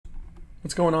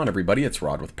What's going on, everybody? It's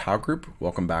Rod with Pow Group.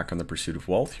 Welcome back on The Pursuit of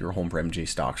Wealth, your home for MJ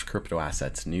Stocks, crypto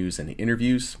assets, news, and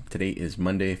interviews. Today is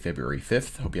Monday, February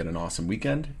 5th. Hope you had an awesome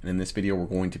weekend. And in this video, we're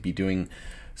going to be doing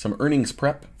some earnings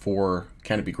prep for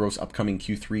Canopy Growth's upcoming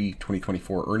Q3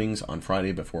 2024 earnings on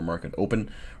Friday before market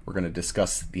open. We're going to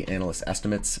discuss the analyst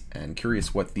estimates and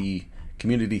curious what the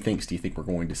community thinks. Do you think we're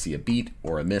going to see a beat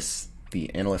or a miss? The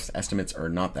analyst estimates are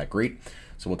not that great.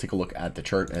 So we'll take a look at the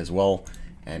chart as well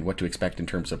and what to expect in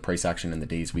terms of price action in the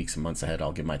days, weeks, and months ahead.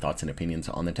 I'll give my thoughts and opinions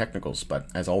on the technicals. But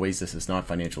as always, this is not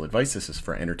financial advice. This is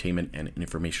for entertainment and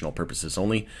informational purposes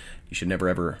only. You should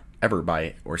never, ever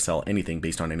buy or sell anything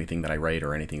based on anything that I write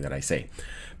or anything that I say.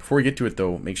 Before we get to it,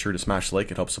 though, make sure to smash the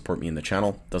like. It helps support me in the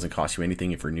channel. Doesn't cost you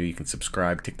anything. If you're new, you can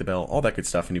subscribe, tick the bell, all that good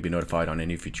stuff, and you'll be notified on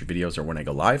any future videos or when I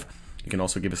go live. You can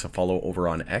also give us a follow over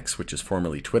on X, which is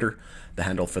formerly Twitter. The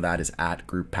handle for that is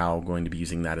 @GroupPow. Going to be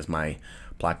using that as my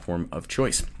platform of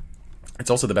choice.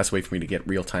 It's also the best way for me to get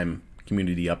real-time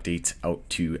community updates out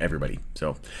to everybody.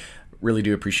 So really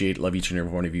do appreciate, love each and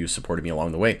every one of you who supported me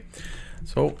along the way.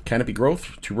 So Canopy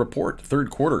Growth to report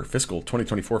third quarter fiscal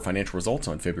 2024 financial results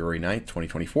on February 9th,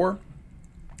 2024.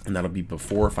 And that'll be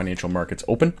before financial markets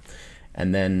open.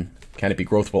 And then Canopy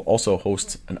Growth will also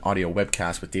host an audio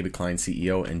webcast with David Klein,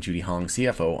 CEO, and Judy Hong,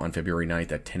 CFO, on February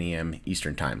 9th at 10 a.m.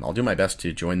 Eastern Time. I'll do my best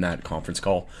to join that conference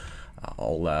call.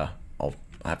 I'll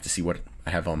have to see what I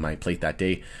have on my plate that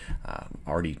day.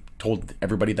 Already told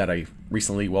everybody that I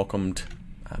recently welcomed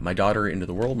my daughter into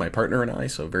the world, my partner and I,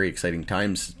 so very exciting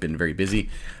times. It's been very busy.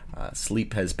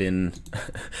 Sleep has been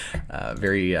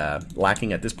very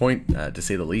lacking at this point, to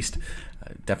say the least.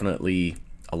 Definitely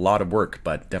a lot of work,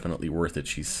 but definitely worth it.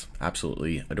 She's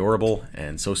absolutely adorable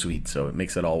and so sweet, so it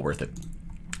makes it all worth it.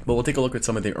 But we'll take a look at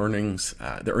some of the earnings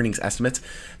estimates.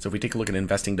 So if we take a look at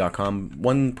investing.com,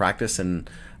 one practice and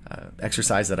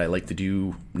exercise that I like to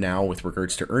do now with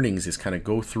regards to earnings is kind of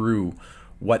go through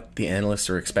what the analysts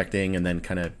are expecting and then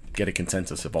kind of get a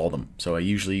consensus of all of them. So I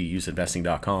usually use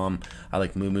investing.com. I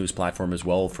like Moomoo's platform as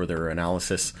well for their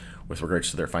analysis with regards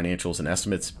to their financials and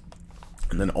estimates.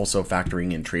 And then also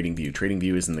factoring in TradingView.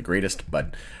 TradingView isn't the greatest,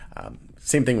 but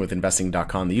same thing with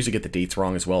investing.com. They usually get the dates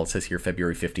wrong as well. It says here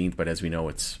February 15th, but as we know,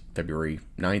 it's February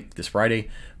 9th, this Friday,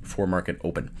 before market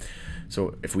open.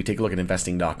 So if we take a look at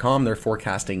investing.com, they're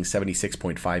forecasting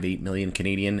 76.58 million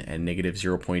Canadian and negative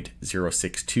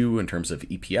 0.062 in terms of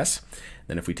EPS.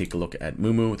 Then if we take a look at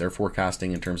Moomoo, they're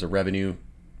forecasting in terms of revenue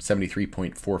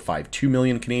 73.452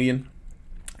 million Canadian,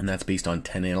 and that's based on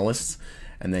 10 analysts.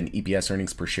 And then EPS,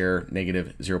 earnings per share,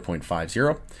 negative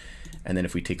 0.50. And then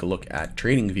if we take a look at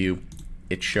TradingView,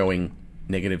 it's showing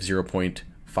negative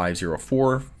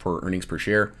 0.504 for earnings per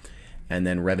share, and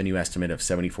then revenue estimate of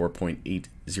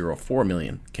 74.804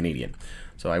 million Canadian.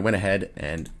 So I went ahead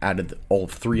and added all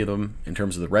three of them in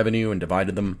terms of the revenue and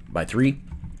divided them by 3,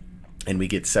 and we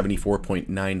get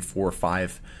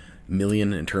 74.945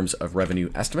 million in terms of revenue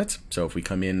estimates. So if we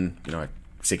come in, at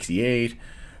 68,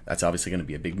 that's obviously going to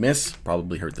be a big miss,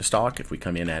 probably hurt the stock. If we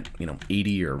come in at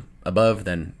 80 or above,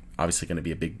 then obviously going to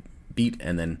be a big beat,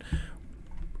 and then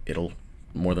it'll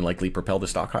more than likely propel the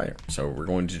stock higher. So we're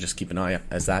going to just keep an eye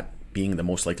as that being the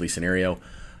most likely scenario,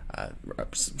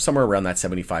 somewhere around that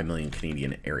 75 million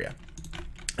Canadian area.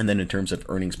 And then in terms of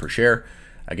earnings per share,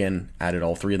 again, added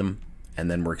all three of them, and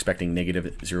then we're expecting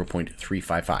negative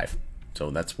 0.355.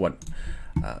 So that's what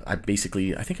I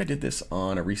think I did this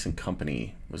on a recent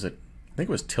company. I think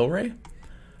it was Tilray.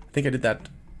 I think I did that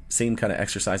same kind of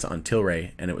exercise on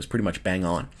Tilray, and it was pretty much bang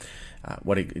on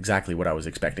exactly what I was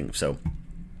expecting. So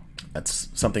that's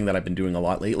something that I've been doing a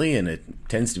lot lately, and it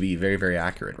tends to be very, very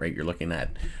accurate, right? You're looking at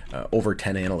over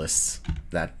 10 analysts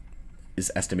that is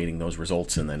estimating those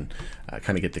results, and then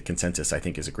kind of get the consensus. I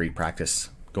think is a great practice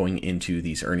going into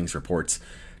these earnings reports.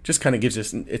 Just kind of gives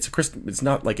us, it's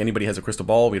not like anybody has a crystal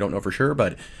ball. We don't know for sure,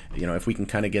 but if we can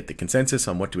kind of get the consensus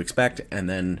on what to expect, and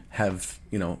then have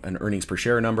an earnings per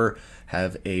share number,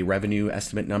 have a revenue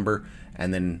estimate number,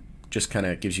 and then just kind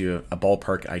of gives you a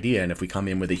ballpark idea. And if we come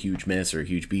in with a huge miss or a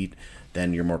huge beat,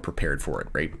 then you're more prepared for it,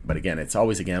 right? But again, it's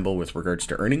always a gamble with regards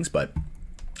to earnings, but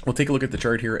we'll take a look at the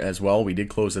chart here as well. We did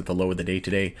close at the low of the day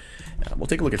today. We'll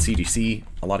take a look at CGC.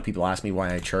 A lot of people ask me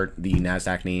why I chart the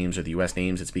NASDAQ names or the US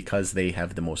names. It's because they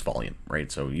have the most volume,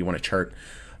 right? So you want to chart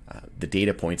the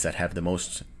data points that have the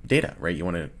most data, right? You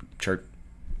want to chart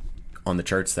on the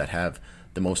charts that have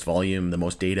the most volume, the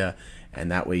most data, and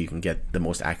that way you can get the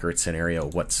most accurate scenario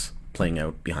of what's playing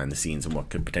out behind the scenes and what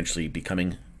could potentially be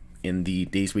coming in the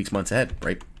days, weeks, months ahead,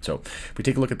 right? So if we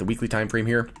take a look at the weekly time frame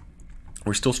here,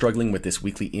 we're still struggling with this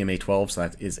weekly EMA 12, so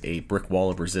that is a brick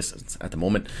wall of resistance at the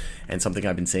moment. And something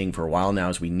I've been saying for a while now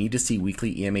is we need to see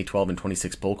weekly EMA 12 and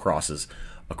 26 bull crosses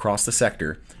across the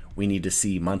sector, we need to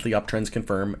see monthly uptrends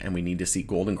confirm, and we need to see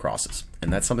golden crosses.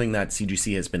 And that's something that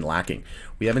CGC has been lacking.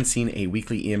 We haven't seen a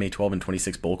weekly EMA 12 and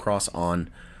 26 bull cross on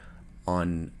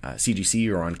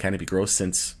CGC or on Canopy Growth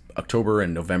since October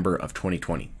and November of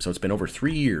 2020. So it's been over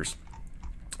 3 years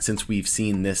since we've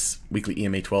seen this weekly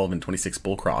EMA 12 and 26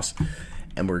 bull cross.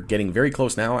 And we're getting very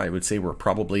close now. I would say we're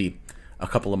probably a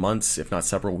couple of months, if not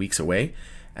several weeks away.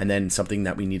 And then something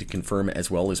that we need to confirm as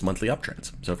well is monthly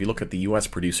uptrends. So if you look at the US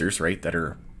producers, right, that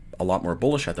are a lot more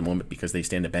bullish at the moment because they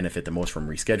stand to benefit the most from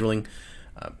rescheduling,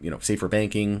 safer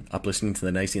banking, uplisting to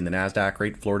the NYSE and the NASDAQ,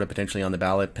 right? Florida potentially on the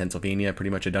ballot, Pennsylvania pretty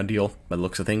much a done deal by the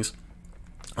looks of things.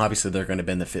 Obviously, they're going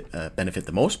to benefit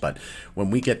the most, but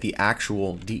when we get the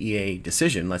actual DEA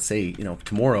decision, let's say,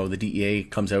 tomorrow the DEA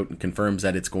comes out and confirms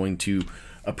that it's going to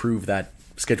approve that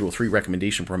Schedule 3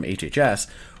 recommendation from HHS,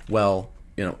 well,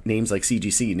 names like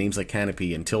CGC, names like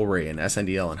Canopy and Tilray and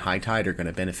SNDL and High Tide are going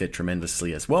to benefit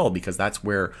tremendously as well, because that's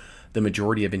where the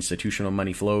majority of institutional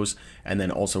money flows, and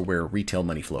then also where retail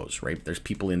money flows, right? There's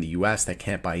people in the US that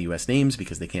can't buy US names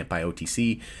because they can't buy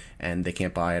OTC and they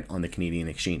can't buy it on the Canadian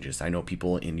exchanges. I know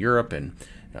people in Europe and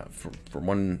for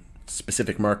one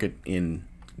specific market in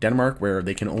Denmark where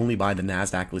they can only buy the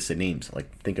NASDAQ listed names. Like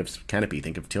think of Canopy,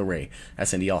 think of Tilray,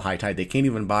 SNDL, High Tide. They can't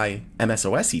even buy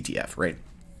MSOS ETF, right?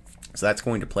 So that's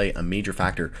going to play a major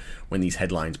factor when these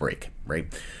headlines break, right?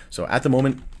 So at the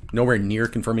moment, nowhere near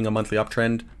confirming a monthly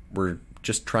uptrend. We're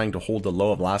just trying to hold the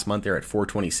low of last month there at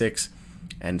 426.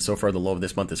 And so far the low of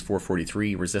this month is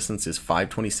 443. Resistance is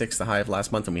 526, the high of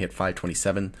last month, and we hit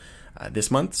 527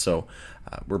 this month. So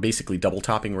we're basically double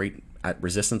topping rate at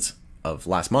resistance of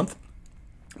last month,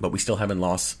 but we still haven't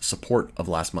lost support of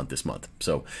last month this month.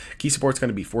 So key support's going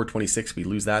to be 426. We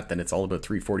lose that, then it's all about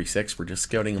 346. We're just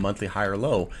scouting a monthly higher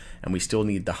low, and we still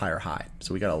need the higher high.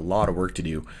 So we got a lot of work to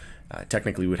do.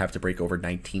 Technically, we'd have to break over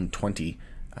 1920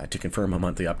 to confirm a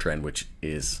monthly uptrend, which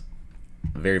is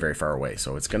very, very far away.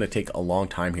 So it's going to take a long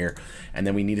time here. And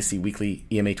then we need to see weekly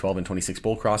EMA 12 and 26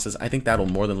 bull crosses. I think that'll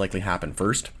more than likely happen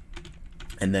first.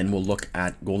 And then we'll look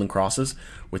at golden crosses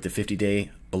with the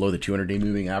 50-day below the 200-day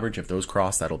moving average. If those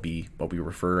cross, that'll be what we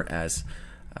referred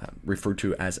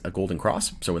to as a golden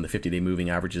cross. So when the 50-day moving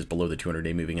average is below the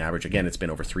 200-day moving average, again, it's been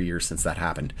over 3 years since that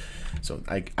happened. So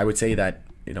I would say that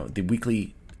the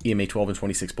weekly EMA 12 and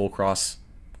 26 bull cross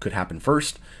could happen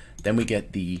first. Then we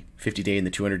get the 50-day and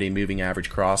the 200-day moving average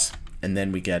cross, and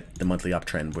then we get the monthly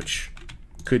uptrend, which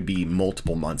could be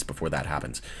multiple months before that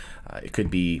happens. It could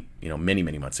be many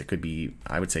months. It could be,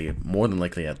 I would say, more than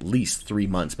likely at least 3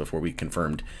 months before we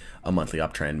confirmed a monthly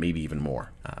uptrend, maybe even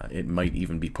more. It might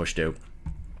even be pushed out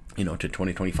to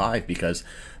 2025 because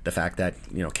the fact that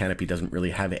Canopy doesn't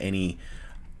really have any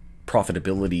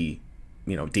profitability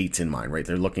dates in mind, right?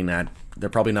 They're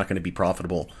probably not going to be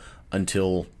profitable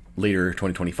until later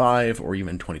 2025 or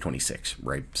even 2026,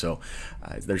 right? So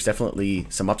there's definitely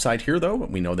some upside here, though.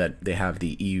 We know that they have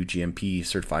the EU GMP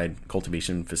certified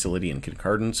cultivation facility in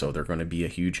Kincardine, so they're going to be a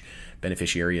huge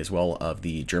beneficiary as well of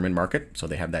the German market. So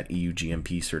they have that EU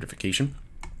GMP certification,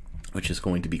 which is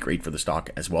going to be great for the stock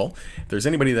as well. If there's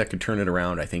anybody that could turn it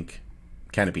around, I think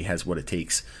Canopy has what it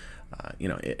takes.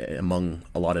 Among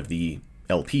a lot of the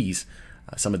LPs,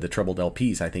 some of the troubled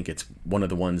LPs, I think it's one of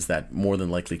the ones that more than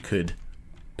likely could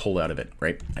pull out of it,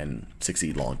 right, and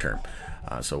succeed long term.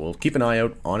 So we'll keep an eye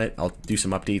out on it. I'll do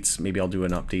some updates. Maybe I'll do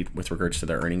an update with regards to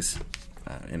their earnings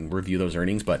and review those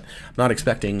earnings, but I'm not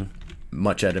expecting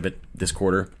much out of it this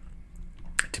quarter,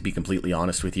 to be completely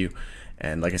honest with you.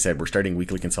 And like I said, we're starting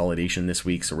weekly consolidation this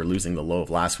week, so we're losing the low of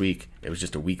last week. It was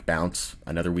just a weak bounce,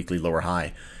 another weekly lower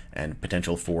high, and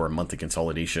potential for a monthly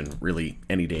consolidation really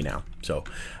any day now. So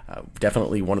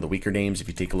definitely one of the weaker names. If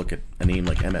you take a look at a name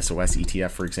like MSOS ETF,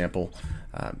 for example,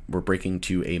 we're breaking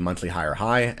to a monthly higher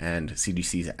high, and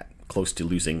CGC is close to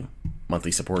losing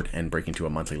monthly support and breaking to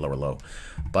a monthly lower low.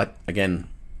 But again,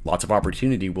 lots of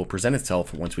opportunity will present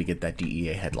itself once we get that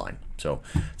DEA headline. So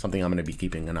something I'm going to be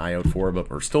keeping an eye out for, but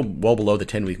we're still well below the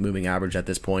 10-week moving average at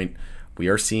this point. We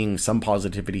are seeing some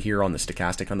positivity here on the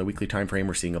stochastic on the weekly time frame.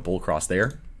 We're seeing a bull cross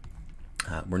there.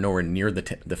 We're nowhere near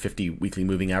the 50 weekly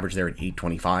moving average there at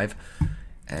 825.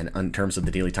 And in terms of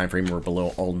the daily time frame, we're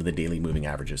below all of the daily moving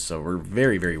averages. So we're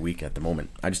very, very weak at the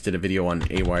moment. I just did a video on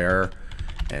AYR,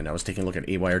 and I was taking a look at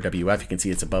AYRWF. You can see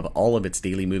it's above all of its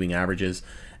daily moving averages.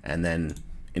 And then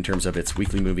in terms of its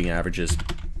weekly moving averages,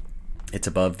 it's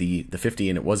above the 50,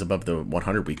 and it was above the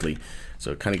 100 weekly.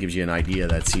 So it kind of gives you an idea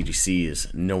that CGC is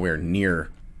nowhere near,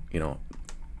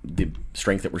 the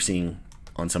strength that we're seeing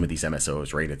on some of these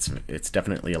MSOs, right? It's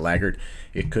definitely a laggard.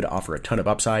 It could offer a ton of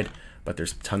upside, but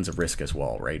there's tons of risk as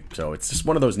well, right? So it's just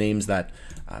one of those names that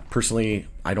personally,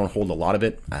 I don't hold a lot of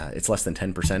it. It's less than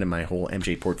 10% in my whole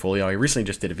MJ portfolio. I recently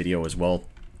just did a video as well.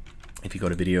 If you go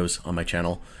to videos on my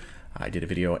channel, I did a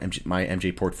video, my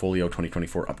MJ portfolio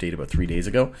 2024 update about 3 days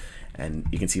ago, and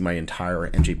you can see my entire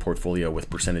MJ portfolio with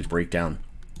percentage breakdown.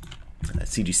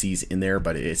 CGC's in there,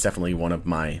 but it's definitely one of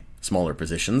my smaller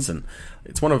positions, and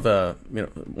it's one of the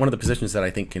positions that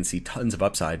I think can see tons of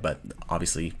upside, but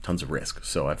obviously tons of risk.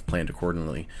 So I've planned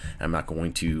accordingly. I'm not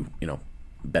going to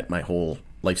bet my whole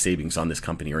life savings on this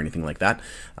company or anything like that.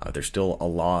 There's still a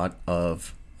lot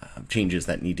of changes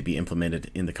that need to be implemented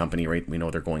in the company, right? We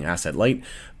know they're going asset light,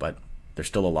 but there's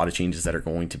still a lot of changes that are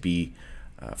going to be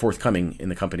forthcoming in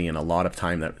the company, and a lot of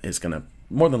time that is going to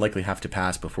more than likely have to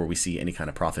pass before we see any kind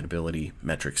of profitability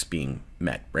metrics being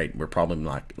met, right? We're probably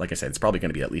not, like I said, it's probably going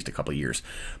to be at least a couple of years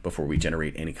before we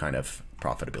generate any kind of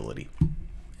profitability.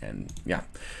 And yeah,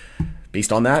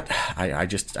 based on that,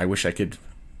 I wish I could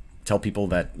tell people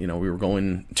that we were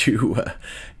going to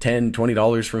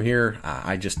 $10-20 from here.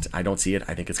 I don't see it.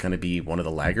 I think it's going to be one of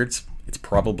the laggards. It's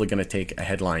probably going to take a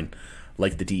headline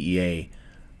like the DEA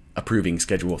approving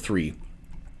Schedule 3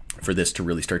 for this to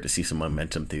really start to see some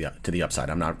momentum to the upside.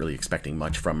 I'm not really expecting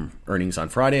much from earnings on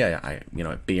Friday.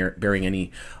 Bearing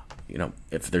any,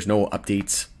 if there's no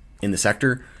updates in the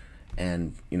sector,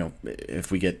 and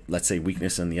if we get, let's say,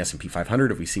 weakness in the S&P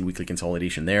 500, if we see weekly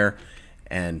consolidation there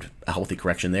and a healthy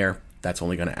correction there, that's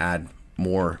only going to add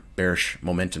more bearish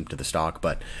momentum to the stock.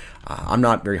 But I'm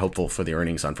not very hopeful for the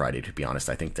earnings on Friday, to be honest.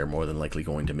 I think they're more than likely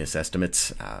going to miss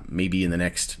estimates. Maybe in the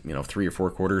next 3 or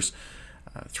 4 quarters.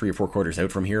 3 or 4 quarters out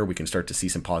from here, we can start to see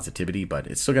some positivity, but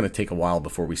it's still going to take a while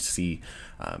before we see,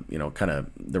 kind of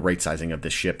the right sizing of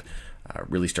this ship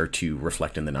really start to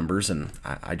reflect in the numbers. And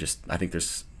I think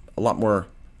there's a lot more.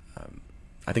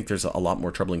 I think there's a lot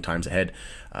more troubling times ahead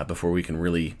before we can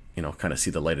really, kind of see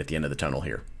the light at the end of the tunnel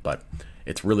here. But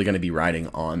it's really going to be riding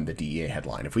on the DEA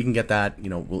headline. If we can get that,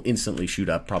 we'll instantly shoot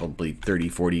up probably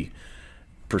 30-40%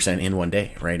 in one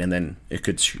day, right? And then it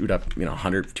could shoot up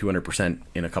 100-200%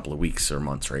 in a couple of weeks or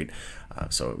months, right?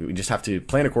 So we just have to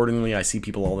plan accordingly. I see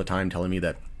people all the time telling me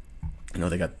that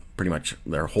they got pretty much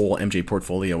their whole MJ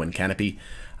portfolio in Canopy.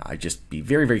 I just be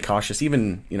very, very cautious.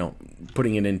 Even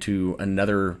putting it into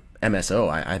another MSO,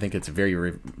 I think it's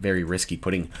very, very risky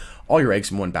putting all your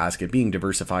eggs in one basket. Being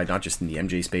diversified, not just in the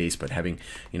MJ space, but having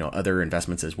other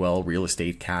investments as well, real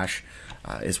estate, cash,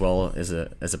 as well as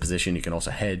a position. You can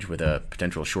also hedge with a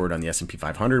potential short on the S&P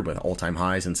 500 with all-time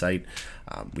highs in sight.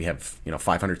 We have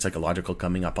 500 psychological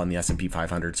coming up on the S&P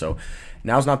 500. So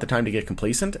now's not the time to get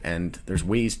complacent, and there's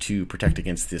ways to protect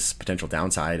against this potential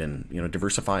downside. And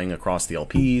diversifying across the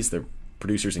LPs, the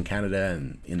producers in Canada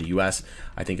and in the US,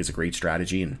 I think is a great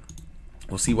strategy, and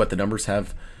we'll see what the numbers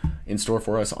have in store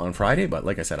for us on Friday. But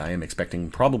like I said, I am expecting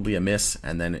probably a miss.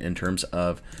 And then in terms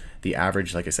of the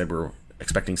average, like I said, we're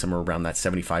expecting somewhere around that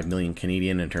 75 million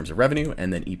Canadian in terms of revenue,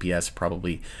 and then EPS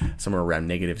probably somewhere around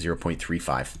negative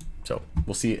 0.35. So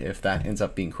we'll see if that ends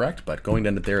up being correct. But going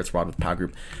down to there, it's Rod with Power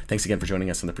Group. Thanks again for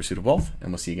joining us in the Pursuit of Wealth, and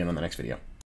we'll see you again on the next video.